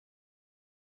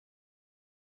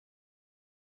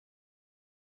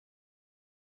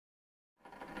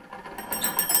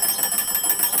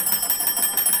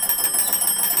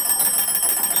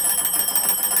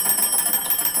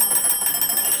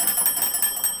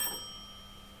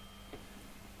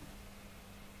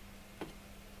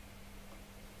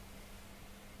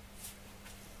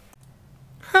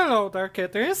Hello there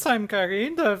kitties, I'm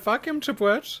Gary, the vacuum chip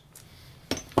witch.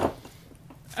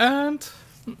 And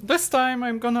this time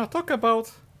I'm gonna talk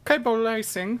about cable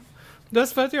lacing.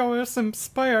 This video is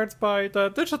inspired by the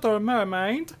Digital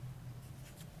Mermaid,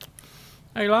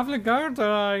 a lovely girl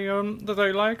that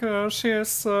I like. She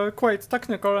is quite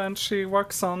technical and she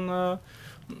works on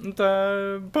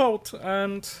the boat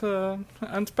and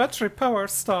battery power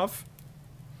stuff.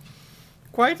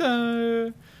 Quite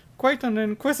an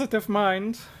inquisitive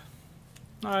mind.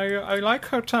 I like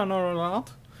her channel a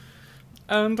lot.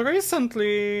 And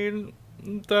recently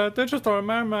the Digital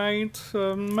Mermaid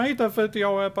made a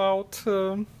video about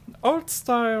old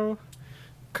style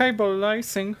cable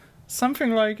lacing,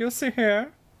 something like you see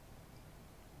here.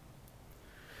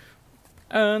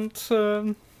 And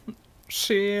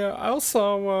she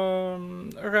also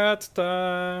read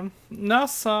the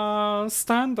NASA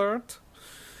standard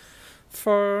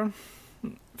for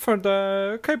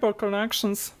the cable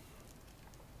connections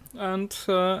and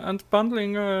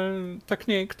bundling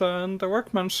technique and the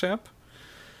workmanship.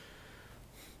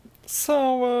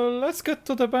 So let's get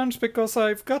to the bench, because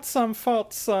I've got some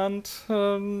thoughts and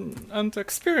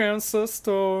experiences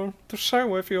to share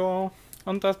with you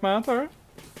on that matter.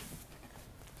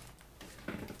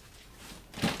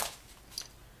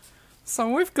 So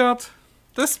we've got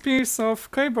this piece of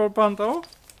cable bundle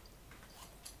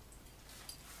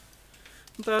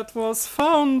that was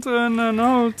found in an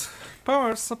old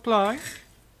power supply.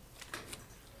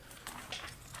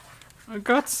 I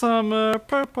got some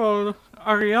purple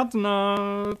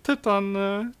Ariadna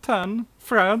Titan 10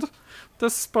 thread.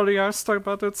 This is polyester,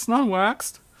 but it's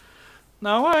non-waxed.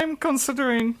 Now I'm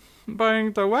considering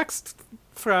buying the waxed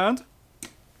thread.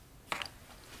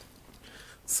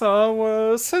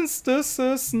 So since this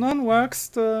is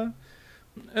non-waxed,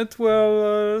 it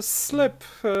will slip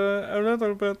a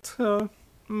little bit,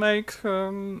 make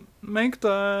the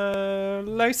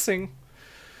lacing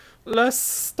less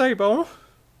stable.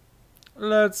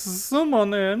 Let's zoom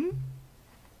on in.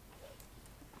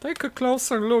 Take a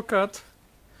closer look at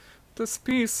this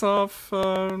piece of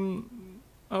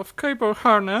cable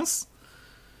harness.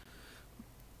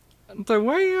 The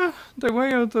way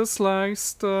it is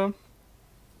laced.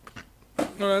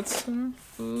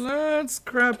 Let's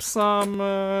grab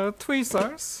some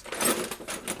tweezers.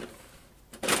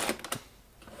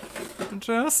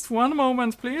 Just one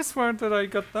moment, please. Where did I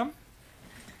get them?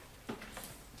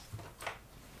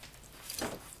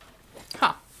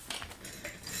 Ha!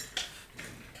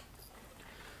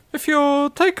 If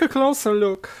you take a closer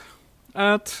look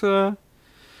at how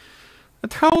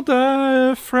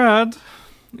the thread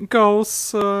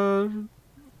goes around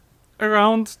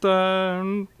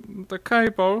the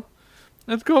cable,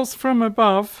 it goes from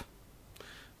above,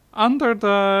 under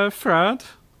the thread,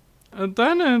 and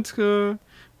then it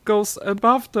goes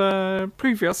above the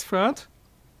previous thread,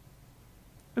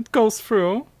 it goes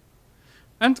through,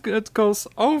 and it goes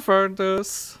over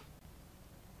this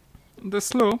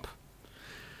loop,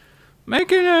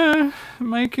 making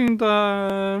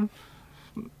the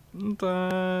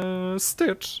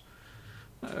stitch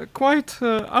quite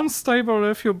unstable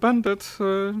if you bend it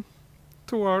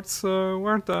towards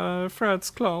where the threads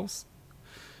close.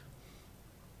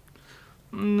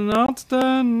 Not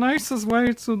the nicest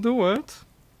way to do it.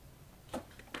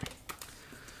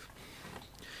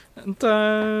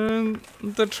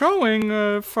 The drawing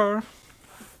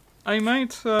I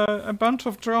made a bunch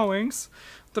of drawings.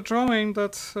 The drawing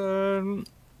that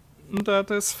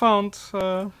is found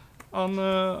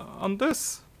on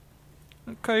this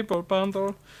cable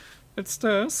bundle, it's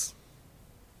this.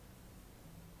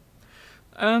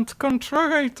 And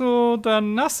contrary to the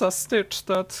NASA stitch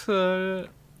that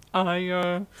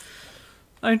I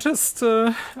just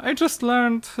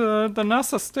learned the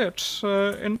NASA stitch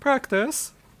in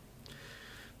practice,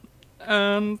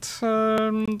 and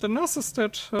the NASA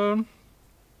stitch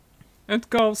it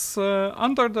goes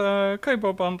under the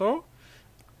cable bundle,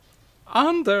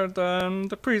 under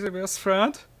the previous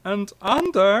thread, and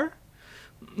under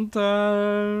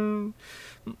the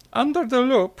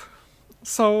loop.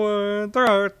 So there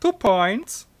are 2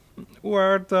 points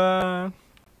where the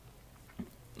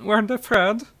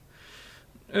thread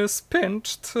is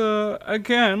pinched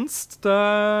against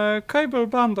the cable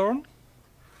bundle,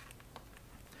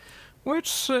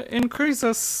 which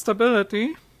increases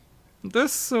stability.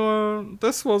 This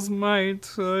was made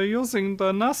using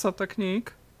the NASA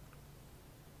technique.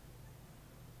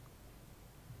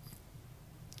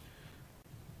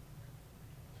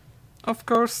 Of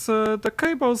course, the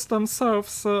cables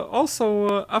themselves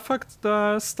also affect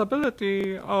the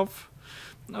stability of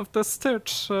the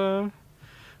stitch,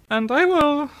 and I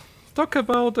will talk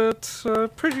about it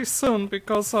pretty soon,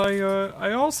 because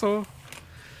I also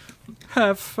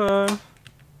have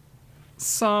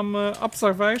some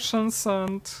observations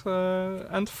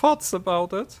and thoughts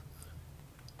about it.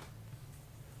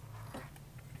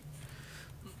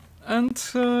 And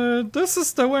this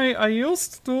is the way I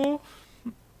used to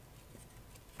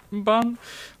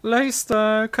lace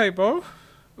the cable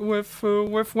with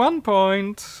 1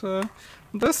 point.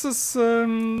 This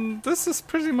is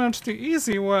pretty much the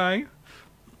easy way,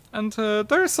 and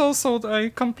there's also a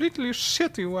completely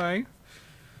shitty way.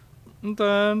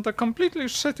 The completely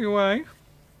shitty way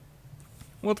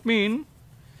would mean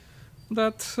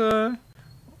that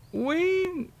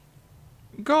we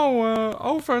go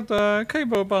over the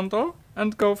cable bundle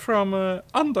and go from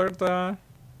under the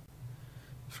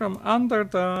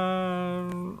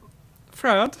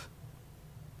thread,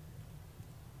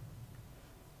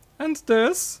 and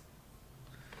this,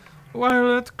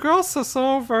 while it crosses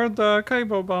over the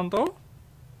cable bundle,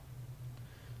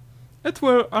 it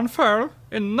will unfurl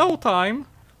in no time.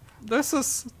 This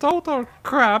is total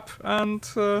crap, and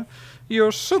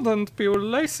you shouldn't be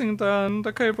lacing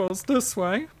the cables this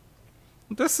way.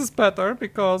 This is better,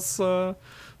 because 2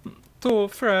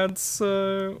 threads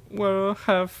will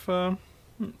have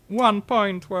 1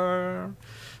 point where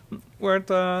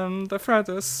the thread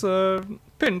is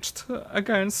pinched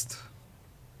against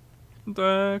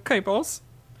the cables.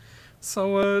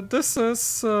 So this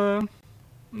is the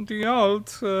old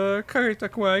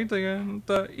Keritech way,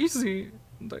 the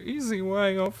easy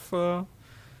way of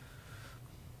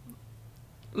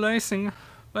lacing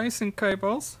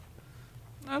cables,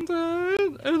 and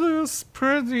it is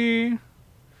pretty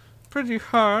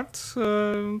hard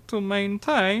to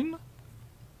maintain.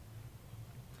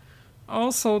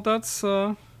 Also, that's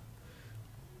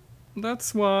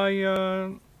why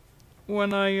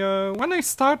when I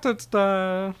started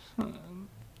the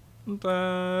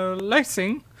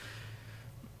lacing,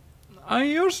 I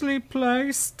usually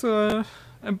placed a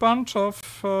bunch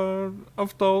of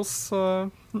those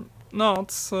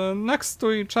knots next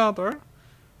to each other.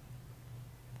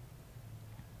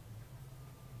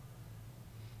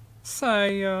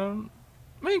 Say,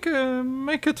 make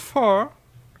it 4.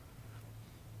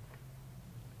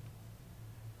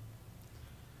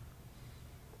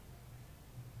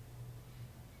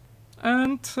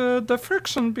 And the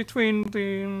friction between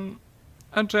the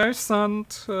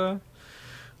adjacent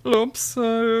loops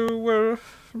will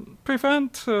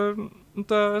prevent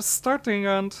the starting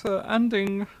and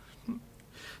ending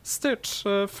stitch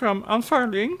from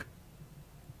unfurling.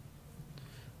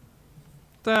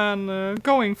 Then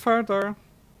going further,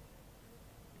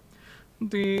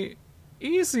 the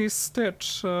easy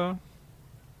stitch,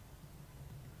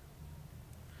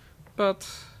 but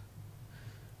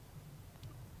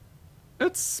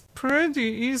it's pretty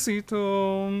easy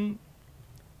to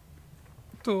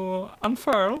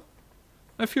unfurl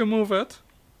if you move it.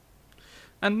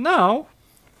 And now,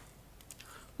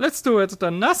 let's do it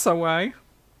the NASA way.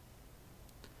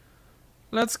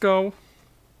 Let's go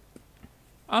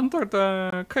under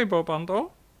the cable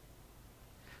bundle.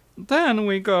 Then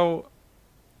we go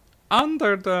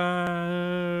under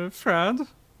the thread.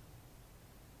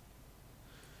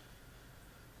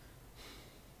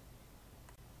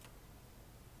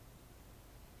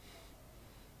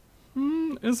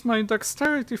 Is my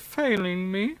dexterity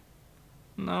failing me?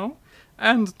 No.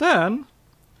 And then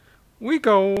we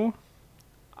go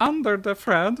under the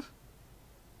thread,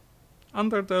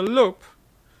 under the loop,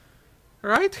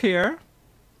 right here.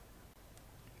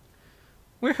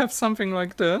 We have something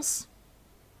like this.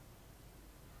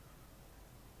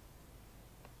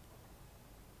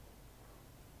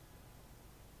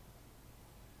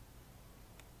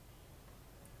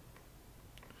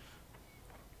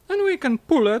 And we can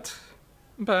pull it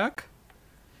back,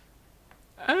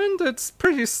 and it's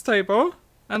pretty stable.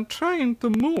 And trying to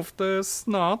move this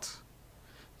knot,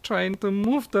 trying to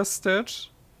move the stitch,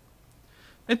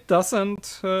 it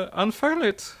doesn't unfurl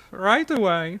it right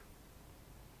away.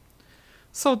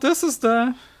 So this is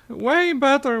the way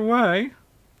better way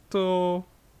to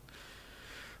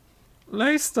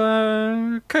lace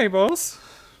the cables,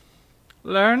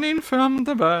 learning from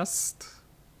the best.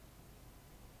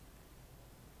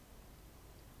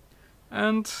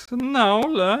 And now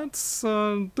let's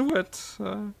do it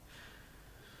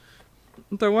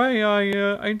the way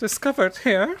I discovered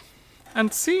here,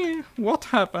 and see what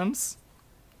happens.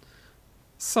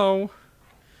 So,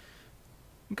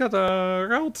 gotta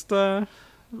route the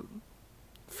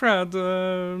thread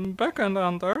back and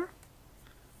under.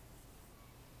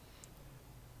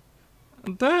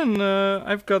 Then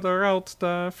I've gotta route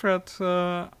the thread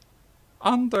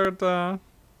under the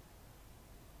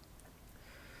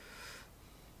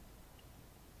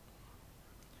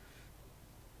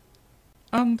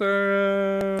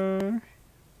under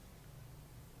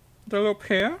the loop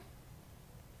here.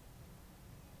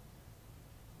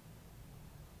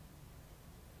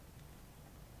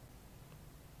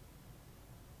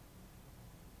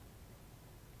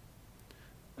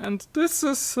 And this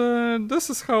is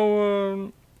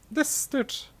how this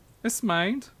stitch is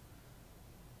made.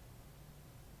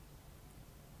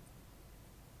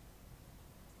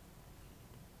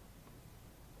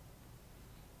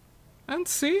 And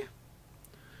see,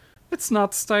 it's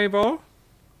not stable.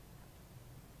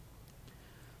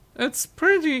 It's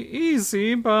pretty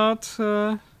easy, but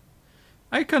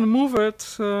I can move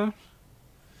it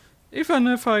even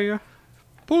if I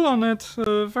pull on it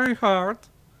very hard.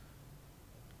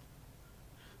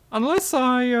 Unless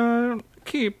I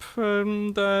keep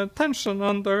the tension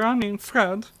on the running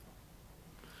thread,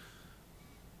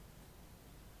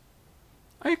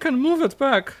 I can move it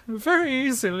back very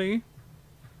easily.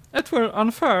 It will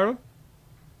unfurl.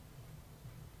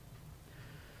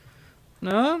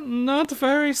 No, not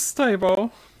very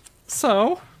stable.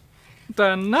 So,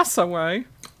 the NASA way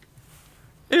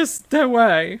is the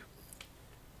way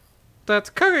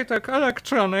that Caritek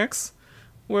Electronics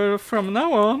will from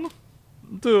now on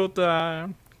do the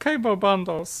cable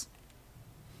bundles.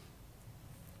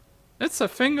 It's a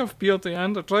thing of beauty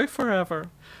and a joy forever.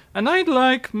 And I'd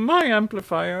like my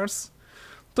amplifiers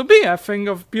to be a thing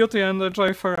of beauty and a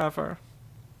joy forever.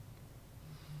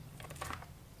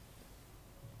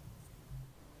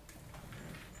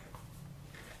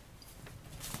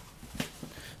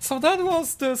 So that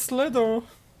was this little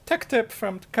tech tip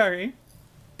from Cari.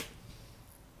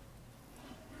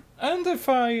 And if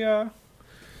I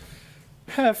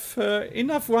have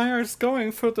enough wires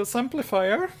going through this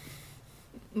amplifier,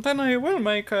 then I will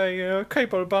make a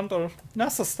cable bundle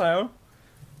NASA style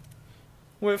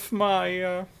with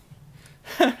my,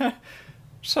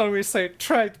 shall we say,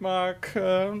 trademark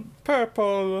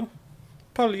purple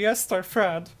polyester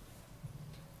thread.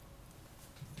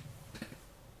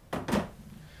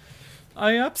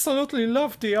 I absolutely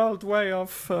love the old way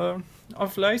of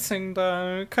lacing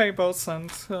the cables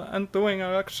and doing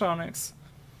electronics.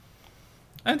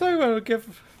 And I will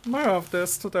give more of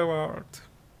this to the world.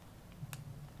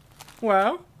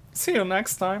 Well, see you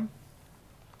next time.